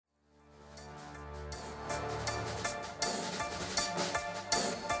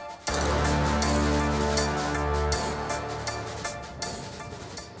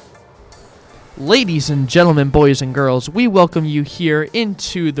Ladies and gentlemen, boys and girls, we welcome you here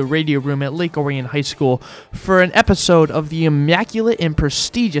into the radio room at Lake Orion High School for an episode of the immaculate and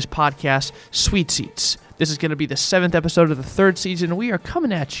prestigious podcast, Sweet Seats. This is going to be the 7th episode of the 3rd season. We are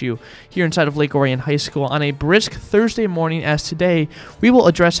coming at you here inside of Lake Orion High School on a brisk Thursday morning, as today we will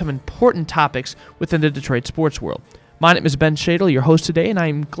address some important topics within the Detroit sports world. My name is Ben Shadle, your host today, and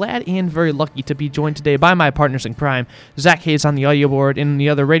I'm glad and very lucky to be joined today by my partners in crime, Zach Hayes on the audio board. In the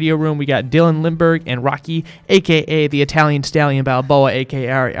other radio room, we got Dylan Lindberg and Rocky, a.k.a. the Italian Stallion Balboa, a.k.a.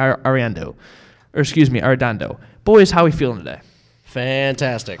 Arredondo. Boys, how are we feeling today?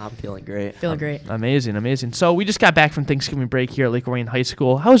 Fantastic. I'm feeling great. Feeling great. Amazing. So we just got back from Thanksgiving break here at Lake Orion High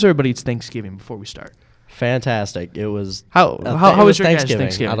School. How was everybody's Thanksgiving before we start? Fantastic. It was. How was your guys'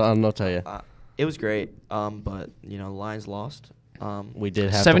 Thanksgiving? I don't know what to tell you. It was great, but, the Lions lost. We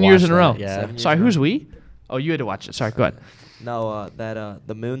did have 7 to years watch in a row. that, Yeah. Sorry, who's we? Oh, you had to watch it. Sorry, go ahead. No,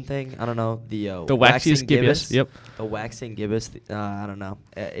 the moon thing, I don't know. The waxiest gibbous. Yep. The waxing gibbous, I don't know.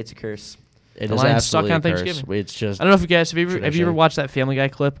 It's a curse. It The is Lions suck absolutely on a curse. Thanksgiving. It's just. I don't know if you guys have you ever tradition. watched that Family Guy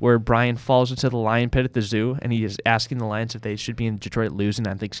clip where Brian falls into the lion pit at the zoo and he is asking the lions if they should be in Detroit losing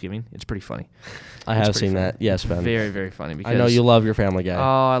on Thanksgiving. It's pretty funny. I have seen that. Yes, Ben. Very, very funny. Because I know you love your Family Guy.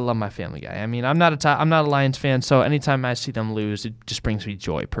 Oh, I love my Family Guy. I mean, I'm not a Lions fan, so anytime I see them lose, it just brings me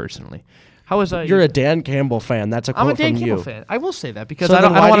joy personally. How was You're a Dan Campbell fan. That's a quote I'm a Dan from Campbell you. fan. I will say that because So I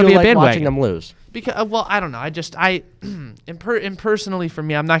don't want to be a like bandwagon. watching them lose? Because I don't know. And personally for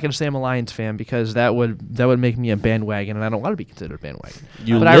me, I'm not going to say I'm a Lions fan because that would make me a bandwagon, and I don't want to be considered a bandwagon.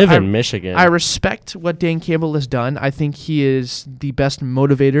 You But live in Michigan. I respect what Dan Campbell has done. I think he is the best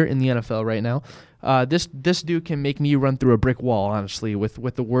motivator in the NFL right now. This dude can make me run through a brick wall, honestly,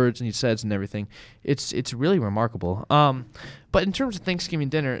 with the words and he says and everything. It's really remarkable. But in terms of Thanksgiving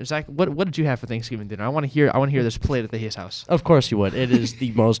dinner, Zach, what did you have for Thanksgiving dinner? I want to hear this plate at his house. Of course you would. It is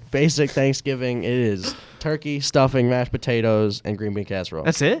the most basic Thanksgiving. It is turkey, stuffing, mashed potatoes, and green bean casserole.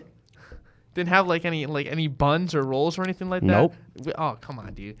 That's it? Didn't have any buns or rolls or anything like that? Nope. Oh, come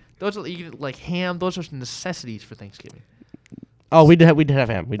on, dude. Those are like ham. Those are necessities for Thanksgiving. Oh, we did have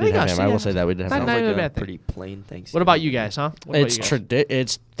ham. We There did you have go. ham. See, I will yeah. say that we did have Not ham. Sounds even like a a bad thing. pretty plain Thanksgiving. What about you guys, huh?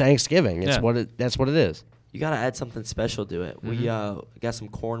 It's Thanksgiving. It's Yeah. that's what it is. You got to add something special to it. We got some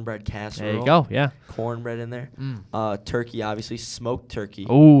cornbread casserole. There you go. Yeah. Cornbread in there. Turkey, obviously. Smoked turkey.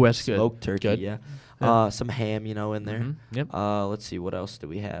 Oh, that's good. Smoked turkey, Good. yeah. Yeah. Some ham, in there. Mhm. Yep. Let's see, what else do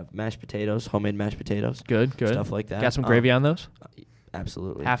we have? Mashed potatoes, homemade mashed potatoes. Good. Stuff like that. Got some gravy on those?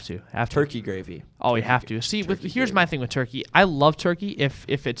 Absolutely. Have to. Turkey gravy. Oh, you have to. See, Turkey here's gravy. my thing with turkey. I love turkey if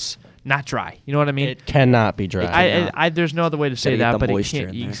it's not dry. You know what I mean? It cannot be dry. I there's no other way to say Gotta get that, the but it moisture can't.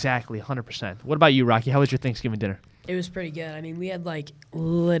 in there. Exactly, 100%. What about you, Rocky? How was your Thanksgiving dinner? It was pretty good. I mean, we had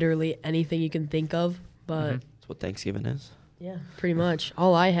literally anything you can think of, but That's what Thanksgiving is. yeah, pretty much.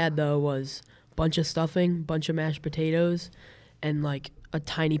 All I had though was a bunch of stuffing, bunch of mashed potatoes, and a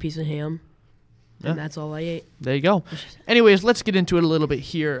tiny piece of ham. Yeah. And that's all I ate. There you go. Anyways, let's get into it a little bit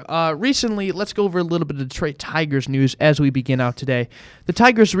here. Recently, let's go over a little bit of Detroit Tigers news as we begin out today. The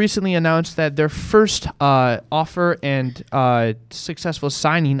Tigers recently announced that their first offer and successful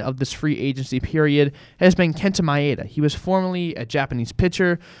signing of this free agency period has been Kenta Maeda. He was formerly a Japanese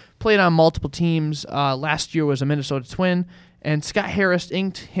pitcher, played on multiple teams. Last year was a Minnesota Twin. And Scott Harris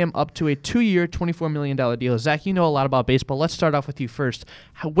inked him up to a 2-year, $24 million deal. Zach, you know a lot about baseball. Let's start off with you first.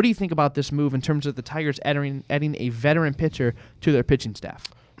 What do you think about this move in terms of the Tigers adding a veteran pitcher to their pitching staff?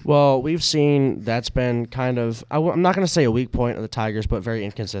 Well, we've seen that's been kind of, I'm not going to say a weak point of the Tigers, but very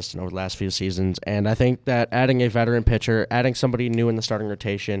inconsistent over the last few seasons. And I think that adding a veteran pitcher, adding somebody new in the starting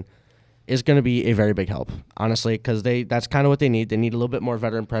rotation is going to be a very big help, honestly, because that's kind of what they need. They need a little bit more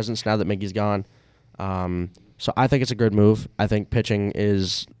veteran presence now that Miggy's gone. So I think it's a good move. I think pitching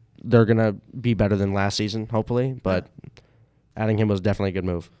they're going to be better than last season, hopefully, but adding him was definitely a good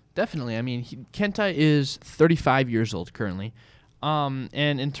move. Definitely. I mean, Kenta is 35 years old currently. And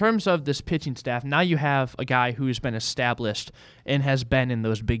in terms of this pitching staff, now you have a guy who's been established and has been in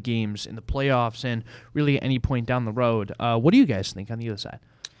those big games in the playoffs and really at any point down the road. What do you guys think on the other side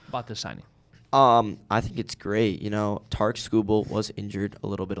about this signing? I think it's great. Tarek Skubal was injured a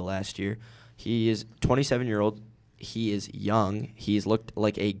little bit of last year. He is 27-year-old. He is young. He's looked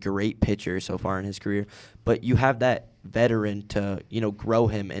like a great pitcher so far in his career. But you have that veteran to, grow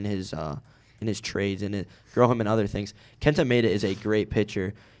him in his trades and grow him in other things. Kenta Maeda is a great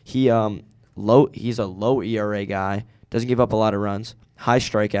pitcher. He's a low ERA guy. Doesn't give up a lot of runs. High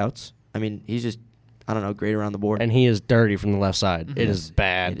strikeouts. I mean, he's just I don't know, great around the board. And he is dirty from the left side. It is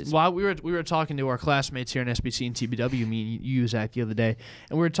bad. It is. Well, we were talking to our classmates here in SBC and TBW, me and you, Zach, the other day,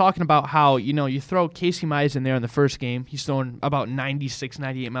 and we were talking about how, you throw Casey Mize in there in the first game. He's throwing about 96,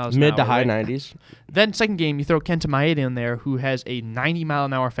 98 miles an hour. Mid to high right? 90s. Then second game, you throw Kenta Maeda in there, who has a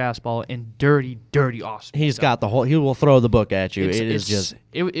 90-mile-an-hour fastball and dirty off-speed. He's got the whole. He will throw the book at you.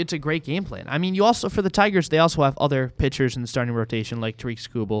 It's a great game plan. I mean, you also, for the Tigers, they also have other pitchers in the starting rotation, like Tariq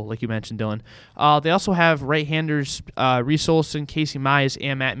Skubal, like you mentioned, Dylan. They also have right-handers Reese Olson, Casey Mize,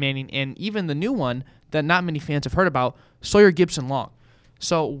 and Matt Manning, and even the new one that not many fans have heard about, Sawyer Gibson-Long.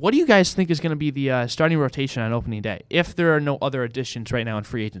 So what do you guys think is going to be the starting rotation on opening day, if there are no other additions right now in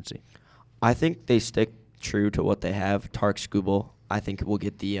free agency? I think they stick true to what they have. Tarek Skubal, I think, will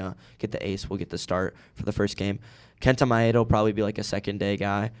get the ace. Will get the start for the first game. Kenta Maeda will probably be like a second-day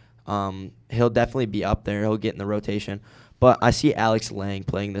guy. He'll definitely be up there. He'll get in the rotation. But I see Alex Lang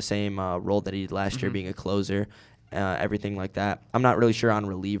playing the same role that he did last year, being a closer, everything like that. I'm not really sure on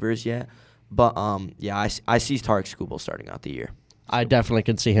relievers yet. But, I see Tarek Skubal starting out the year. I definitely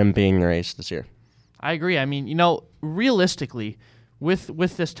could see him being the ace this year. I agree. I mean, realistically,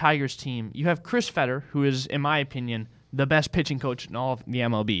 with this Tigers team, you have Chris Fetter, who is, in my opinion, the best pitching coach in all of the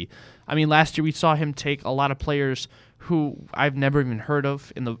MLB. I mean, last year we saw him take a lot of players who I've never even heard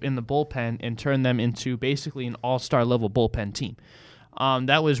of in the bullpen and turn them into basically an all-star level bullpen team.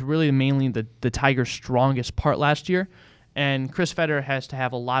 That was really mainly the Tigers' strongest part last year, and Chris Fetter has to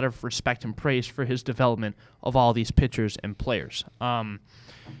have a lot of respect and praise for his development of all these pitchers and players. Like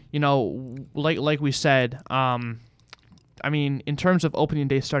we said, I mean, in terms of opening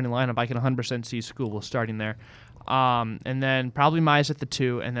day starting lineup, I can 100% see Skubal starting there. And then probably Mize at the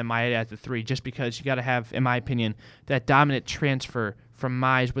 2, and then Maeda at the 3, just because you got to have, in my opinion, that dominant transfer from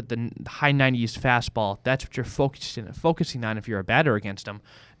Mize with the high 90s fastball. That's what you're focusing on if you're a batter against him.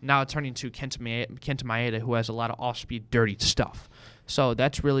 Now turning to Kenta Maeda, who has a lot of off-speed, dirty stuff. So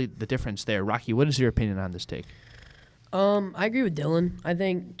that's really the difference there. Rocky, what is your opinion on this take? I agree with Dylan. I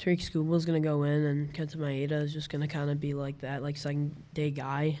think Tariq Skubal is going to go in, and Kenta Maeda is just going to kind of be like that, like second-day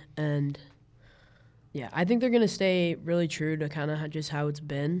guy. And, yeah, I think they're going to stay really true to kind of just how it's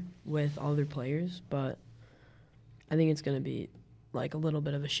been with all their players. But I think it's going to be, like, a little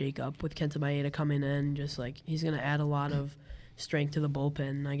bit of a shake-up with Kenta Maeda coming in. Just, like, he's going to add a lot of strength to the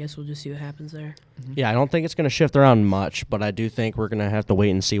bullpen. I guess we'll just see what happens there. Mm-hmm. Yeah, I don't think it's going to shift around much, but I do think we're going to have to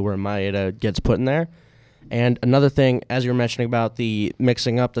wait and see where Maeda gets put in there. And another thing, as you were mentioning about the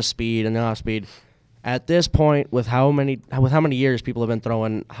mixing up the speed and the off speed, at this point, with how many years people have been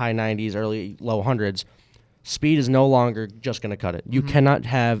throwing high 90s, early low hundreds, speed is no longer just going to cut it. You cannot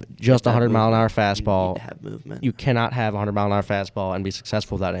have just a 100-mile-an-hour fastball. You need to have movement. You cannot have a 100-mile-an-hour fastball and be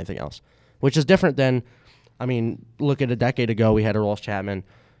successful without anything else, which is different than, I mean, look at a decade ago, we had Aroldis Chapman.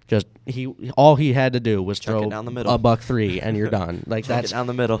 All he had to do was Chuck it throw down the middle. a $103 and you're done. Like Chuck it down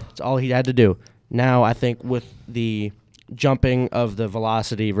the middle. That's all he had to do. Now, I think with the jumping of the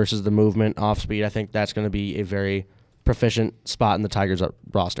velocity versus the movement off speed, I think that's going to be a very proficient spot in the Tigers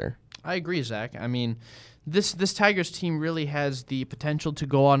roster. I agree, Zach. I mean, this Tigers team really has the potential to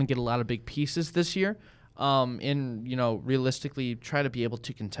go on and get a lot of big pieces this year, and realistically try to be able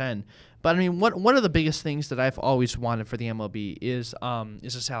to contend. But I mean, one of the biggest things that I've always wanted for the MLB is a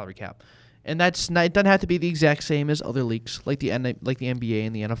salary cap. And it doesn't have to be the exact same as other leagues like the NBA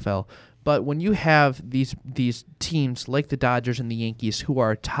and the NFL. But when you have these teams like the Dodgers and the Yankees, who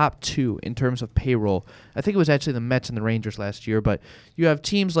are top 2 in terms of payroll, I think it was actually the Mets and the Rangers last year, but you have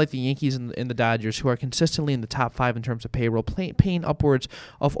teams like the Yankees and the Dodgers who are consistently in the top 5 in terms of payroll, paying upwards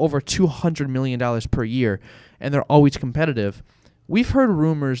of over $200 million per year, and they're always competitive. We've heard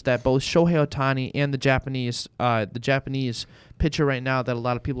rumors that both Shohei Ohtani and the Japanese pitcher right now that a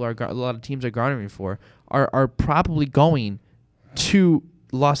lot of teams are garnering for are probably going to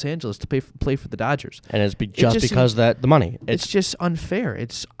Los Angeles to play for the Dodgers. And it's because that the money. It's just unfair.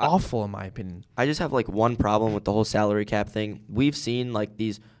 It's awful in my opinion. I just have one problem with the whole salary cap thing. We've seen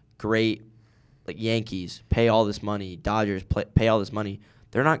these great Yankees pay all this money, Dodgers pay all this money.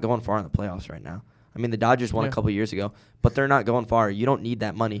 They're not going far in the playoffs right now. I mean, the Dodgers won a couple years ago, but they're not going far. You don't need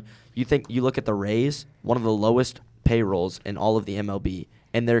that money. You look at the Rays, one of the lowest payrolls in all of the MLB,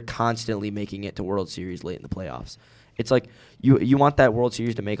 and they're constantly making it to World Series late in the playoffs. It's like you want that World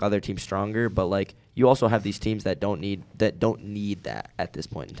Series to make other teams stronger, but you also have these teams that don't need that at this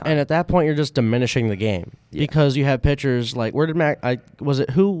point in time. And at that point, you're just diminishing the game because you have pitchers like what was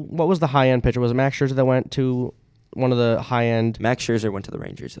the high end pitcher? Was it Max Scherzer that went to one of the high end? Max Scherzer went to the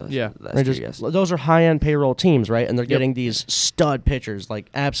Rangers. Last year, yes. Those are high end payroll teams, right? And they're getting these stud pitchers,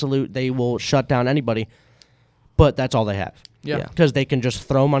 absolute. They will shut down anybody, but that's all they have. Yeah. Because they can just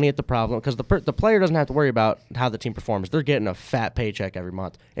throw money at the problem. Because the player doesn't have to worry about how the team performs. They're getting a fat paycheck every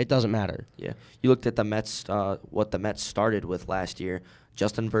month. It doesn't matter. Yeah. You looked at the Mets, what the Mets started with last year,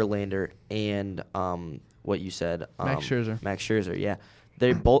 Justin Verlander and what you said. Max Scherzer. Max Scherzer, yeah.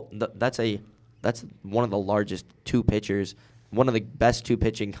 They both. That's one of the largest two pitchers, one of the best two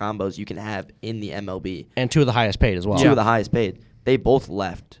pitching combos you can have in the MLB. And two of the highest paid as well. Two of the highest paid. They both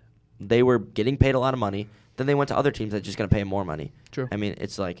left. They were getting paid a lot of money. Then they went to other teams that are just going to pay them more money. True. I mean,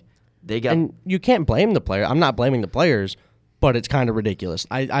 it's like they got. And you can't blame the player. I'm not blaming the players, but it's kind of ridiculous.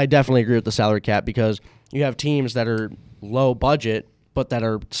 I definitely agree with the salary cap because you have teams that are low budget, but that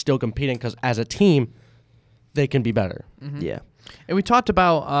are still competing because as a team, they can be better. Mm-hmm. Yeah. And we talked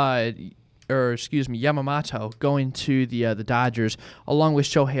about, Yamamoto going to the Dodgers along with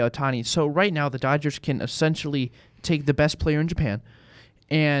Shohei Ohtani. So right now, the Dodgers can essentially take the best player in Japan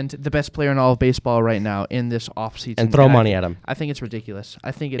and the best player in all of baseball right now in this offseason. And throw money at him. I think it's ridiculous.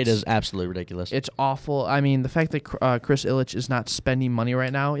 It is absolutely ridiculous. It's awful. I mean, the fact that Chris Ilitch is not spending money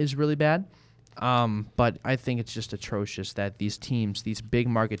right now is really bad. But I think it's just atrocious that these teams, these big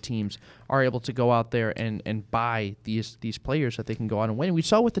market teams, are able to go out there and buy these players that they can go out and win. We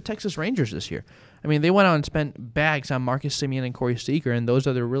saw with the Texas Rangers this year. I mean, they went out and spent bags on Marcus Semien and Corey Seager, and those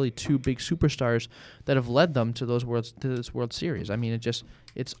are the really two big superstars that have led them to this World Series. I mean,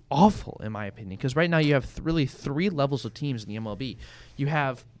 it's awful in my opinion because right now you have really three levels of teams in the MLB. You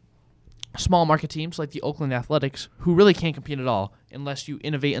have small market teams like the Oakland Athletics, who really can't compete at all unless you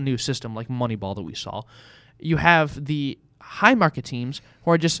innovate a new system like Moneyball that we saw. You have the high market teams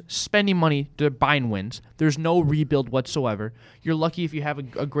who are just spending money to buying wins. There's no rebuild whatsoever. You're lucky if you have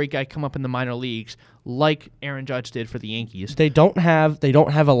a great guy come up in the minor leagues like Aaron Judge did for the Yankees. They don't have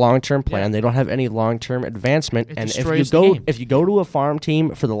a long-term plan. Yeah. They don't have any long-term advancement. It and if you go to a farm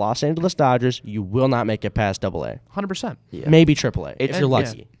team for the Los Angeles Dodgers, you will not make it past AA. 100%. Yeah. Maybe AAA if you're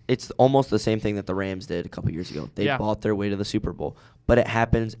lucky. Yeah. It's almost the same thing that the Rams did a couple years ago. They bought their way to the Super Bowl, but it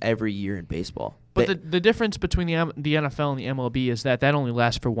happens every year in baseball. But the difference between the NFL and the MLB is that only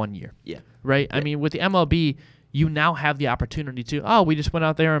lasts for 1 year. Yeah. Right? Yeah. I mean, with the MLB, you now have the opportunity to, we just went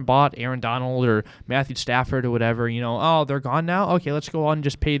out there and bought Aaron Donald or Matthew Stafford or whatever, they're gone now? Okay, let's go on and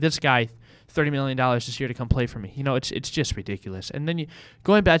just pay this guy $30 million this year to come play for me. It's just ridiculous. And then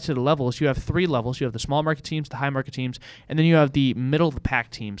going back to the levels, you have three levels. You have the small market teams, the high market teams, and then you have the middle of the pack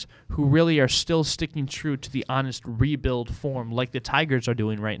teams who really are still sticking true to the honest rebuild form like the Tigers are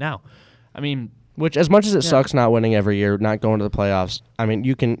doing right now. I mean, which, as much as it sucks not winning every year, not going to the playoffs, I mean,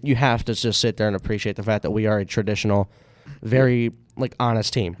 you have to just sit there and appreciate the fact that we are a traditional, very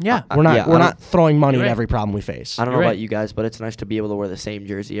honest team. Yeah, we're not throwing money at every problem we face. I don't know about you guys, but it's nice to be able to wear the same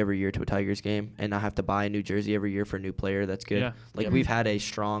jersey every year to a Tigers game and not have to buy a new jersey every year for a new player. That's good. Yeah. We've had a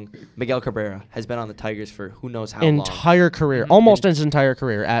strong Miguel Cabrera has been on the Tigers for who knows how long. Entire career, almost his entire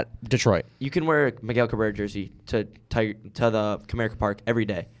career at Detroit. You can wear a Miguel Cabrera jersey to the Comerica Park every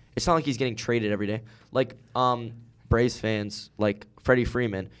day. It's not like he's getting traded every day. Braves fans, like Freddie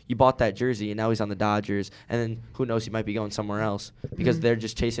Freeman, you bought that jersey, and now he's on the Dodgers, and then who knows, he might be going somewhere else because they're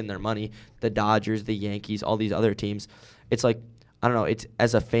just chasing their money. The Dodgers, the Yankees, all these other teams. It's like, I don't know, it's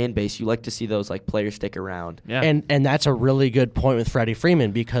as a fan base, you like to see those players stick around. Yeah. And that's a really good point with Freddie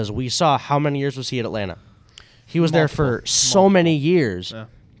Freeman because we saw how many years was he at Atlanta? He was there for so many years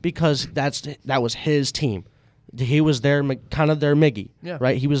because that was his team. He was their kind of their Miggy,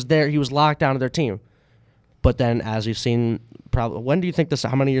 right? He was there. He was locked down to their team. But then, as we've seen, when do you think this?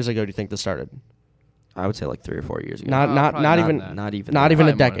 How many years ago do you think this started? I would say 3 or 4 years ago. Not even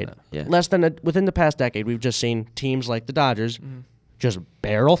a decade. Yeah. Less than within the past decade, we've just seen teams like the Dodgers just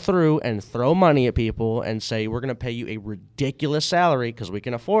barrel through and throw money at people and say we're going to pay you a ridiculous salary because we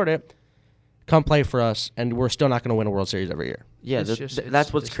can afford it. Come play for us, and we're still not going to win a World Series every year. Yeah,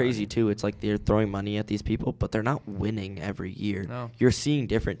 that's what's crazy, too. It's like they're throwing money at these people, but they're not winning every year. No. You're seeing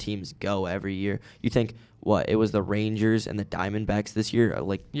different teams go every year. You think, it was the Rangers and the Diamondbacks this year?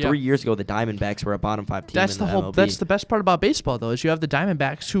 3 years ago, the Diamondbacks were a bottom 5 team in the MLB. That's the best part about baseball, though, is you have the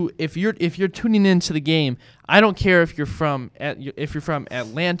Diamondbacks who, if you're tuning into the game, I don't care if you're from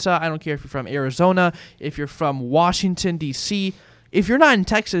Atlanta, I don't care if you're from Arizona, if you're from Washington, D.C., if you're not in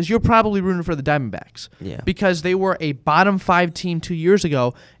Texas, you're probably rooting for the Diamondbacks. Yeah. Because they were a bottom 5 team 2 years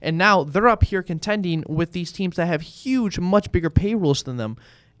ago, and now they're up here contending with these teams that have huge, much bigger payrolls than them.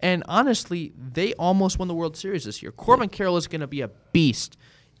 And honestly, they almost won the World Series this year. Corbin Carroll is going to be a beast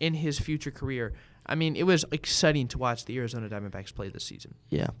in his future career. I mean, it was exciting to watch the Arizona Diamondbacks play this season.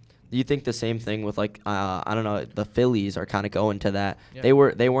 Yeah. you think the same thing with like I don't know, the Phillies are kind of going to that. Yeah.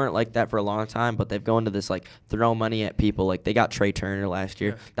 They weren't like that for a long time, but they've gone to this like throw money at people. Like they got Trey Turner last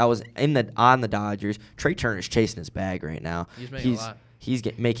year. Yeah. That was on the Dodgers. Trey Turner's chasing his bag right now. He's making a lot. He's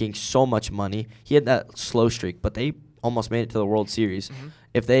making so much money. He had that slow streak, but they almost made it to the World Series. Mm-hmm.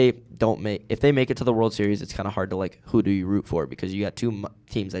 If they make it to the World Series, it's kind of hard to like who do you root for because you got two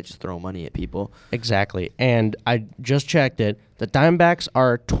teams that just throw money at people. Exactly. And I just checked it. The Diamondbacks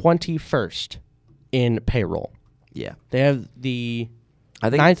are 21st in payroll. Yeah, They have the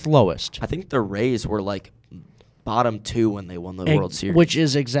I think ninth lowest. I think the Rays were like bottom 2 when they won the World Series. Which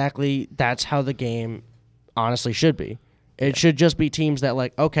is that's how the game honestly should be. It should just be teams that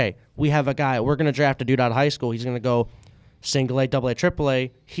like, okay, we have a guy, we're going to draft a dude out of high school. He's going to go single A, double A, triple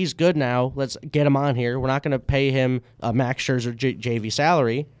A. He's good now. Let's get him on here. We're not going to pay him a Max Scherzer JV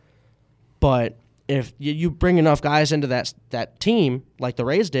salary. But if you bring enough guys into that team like the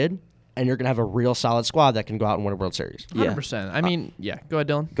Rays did, and you're going to have a real solid squad that can go out and win a World Series. 100%. I mean, go ahead,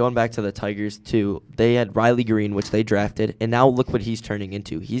 Dylan. Going back to the Tigers, too, they had Riley Green, which they drafted, and now look what he's turning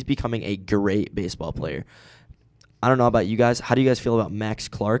into. He's becoming a great baseball player. I don't know about you guys. How do you guys feel about Max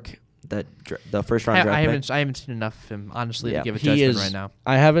Clark, the first-round draft pick? I haven't seen enough of him, honestly, to give a He judgment is, right now.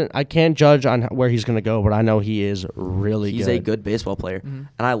 I can't judge on where he's going to go, but I know he is really He's good. a good baseball player. Mm-hmm.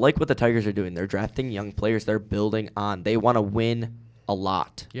 And I like what the Tigers are doing. They're drafting young players. They're building on. They want to win a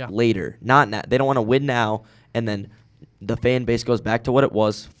lot later. Not now. They don't want to win now, and then the fan base goes back to what it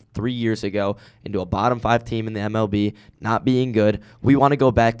was 3 years ago, into a bottom 5 team in the MLB, not being good. We want to go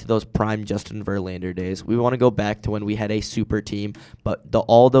back to those prime Justin Verlander days. We want to go back to when we had a super team, but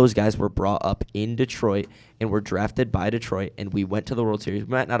all those guys were brought up in Detroit and were drafted by Detroit, and we went to the World Series. We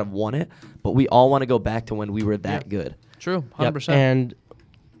might not have won it, but we all want to go back to when we were that good. True, 100%. And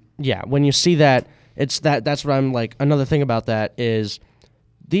when you see that, that's what I'm like. Another thing about that is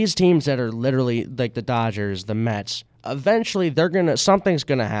these teams that are literally like the Dodgers, the Mets, eventually something's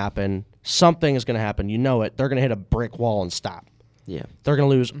gonna happen. Something is gonna happen. You know it. They're gonna hit a brick wall and stop. Yeah. They're gonna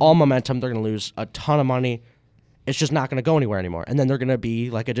lose all momentum. They're gonna lose a ton of money. It's just not gonna go anywhere anymore. And then they're gonna be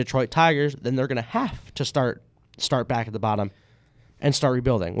like a Detroit Tigers. Then they're gonna have to start back at the bottom and start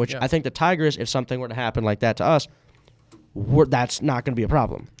rebuilding. Which I think the Tigers, if something were to happen like that to us, that's not gonna be a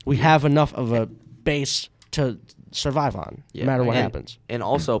problem. We have enough of a base to survive on, no matter what happens. And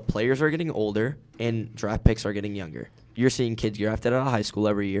also, players are getting older, and draft picks are getting younger. You're seeing kids drafted out of high school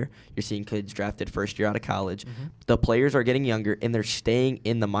every year. You're seeing kids drafted first year out of college. Mm-hmm. The players are getting younger, and they're staying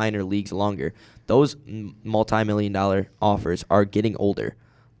in the minor leagues longer. Those multi-million-dollar offers are getting older.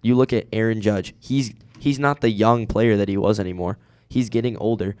 You look at Aaron Judge. He's not the young player that he was anymore. He's getting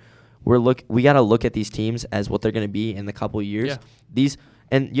older. We got to look at these teams as what they're going to be in the couple years. Yeah.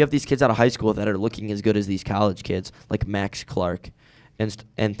 And you have these kids out of high school that are looking as good as these college kids, like Max Clark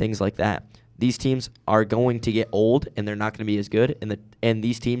and things like that. These teams are going to get old, and they're not going to be as good. And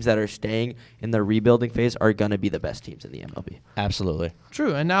these teams that are staying in the rebuilding phase are going to be the best teams in the MLB. Absolutely.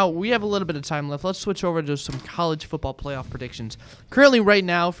 True. And now we have a little bit of time left. Let's switch over to some college football playoff predictions. Currently, right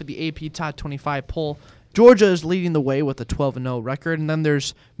now, for the AP Top 25 poll, Georgia is leading the way with a 12-0 record, and then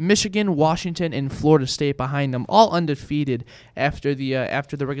there's Michigan, Washington, and Florida State behind them, all undefeated after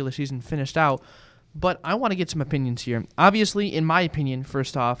the regular season finished out. But I want to get some opinions here. Obviously, in my opinion,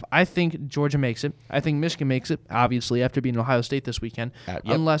 first off, I think Georgia makes it. I think Michigan makes it, obviously, after beating Ohio State this weekend,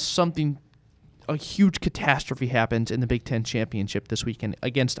 unless a huge catastrophe happens in the Big Ten championship this weekend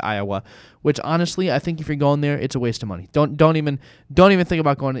against Iowa, which honestly, I think if you're going there, it's a waste of money. Don't even think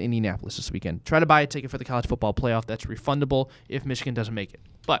about going to Indianapolis this weekend. Try to buy a ticket for the college football playoff. That's refundable if Michigan doesn't make it.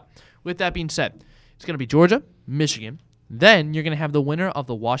 But with that being said, it's going to be Georgia, Michigan. Then you're going to have the winner of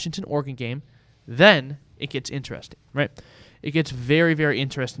the Washington-Oregon game. Then it gets interesting, right? It gets very, very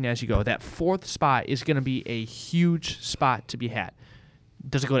interesting as you go. That fourth spot is going to be a huge spot to be had.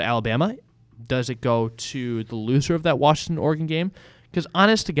 Does it go to Alabama? Does it go to the loser of that Washington-Oregon game? Because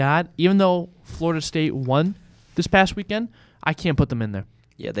honest to God, even though Florida State won this past weekend, I can't put them in there.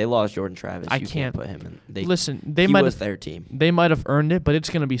 Yeah, they lost Jordan Travis. I you can't put him in. He was their team. They might have earned it, but it's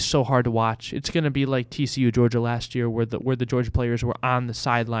going to be so hard to watch. It's going to be like TCU Georgia last year, where the Georgia players were on the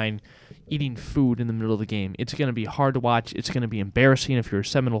sideline eating food in the middle of the game. It's going to be hard to watch. It's going to be embarrassing if you're a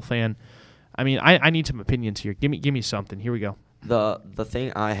Seminole fan. I mean, I need some opinions here. Give me something. Here we go. The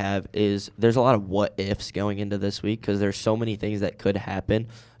thing I have is there's a lot of what ifs going into this week because there's so many things that could happen.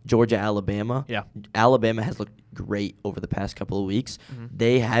 Georgia, Alabama. Yeah. Alabama has looked great over the past couple of weeks.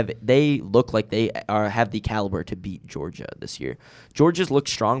 Mm-hmm. They look like they have the caliber to beat Georgia this year. Georgia's looked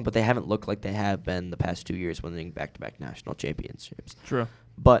strong, but they haven't looked like they have been the past 2 years winning back-to-back national championships. True.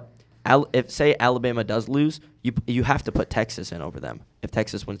 But if say Alabama does lose, you have to put Texas in over them if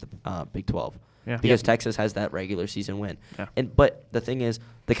Texas wins the Big 12. Yeah. Because Texas has that regular season win. Yeah. But the thing is,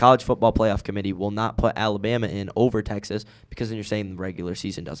 the College Football Playoff Committee will not put Alabama in over Texas because then you're saying the regular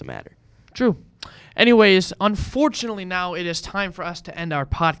season doesn't matter. True. Anyways, unfortunately now it is time for us to end our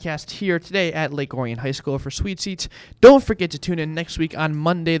podcast here today at Lake Orion High School for Sweet Seats. Don't forget to tune in next week on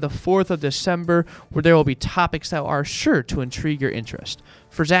Monday, the 4th of December, where there will be topics that are sure to intrigue your interest.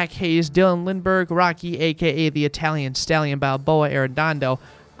 For Zach Hayes, Dylan Lindbergh, Rocky, a.k.a. the Italian Stallion Balboa Arredondo,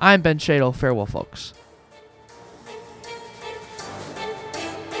 I'm Ben Shadle. Farewell, folks.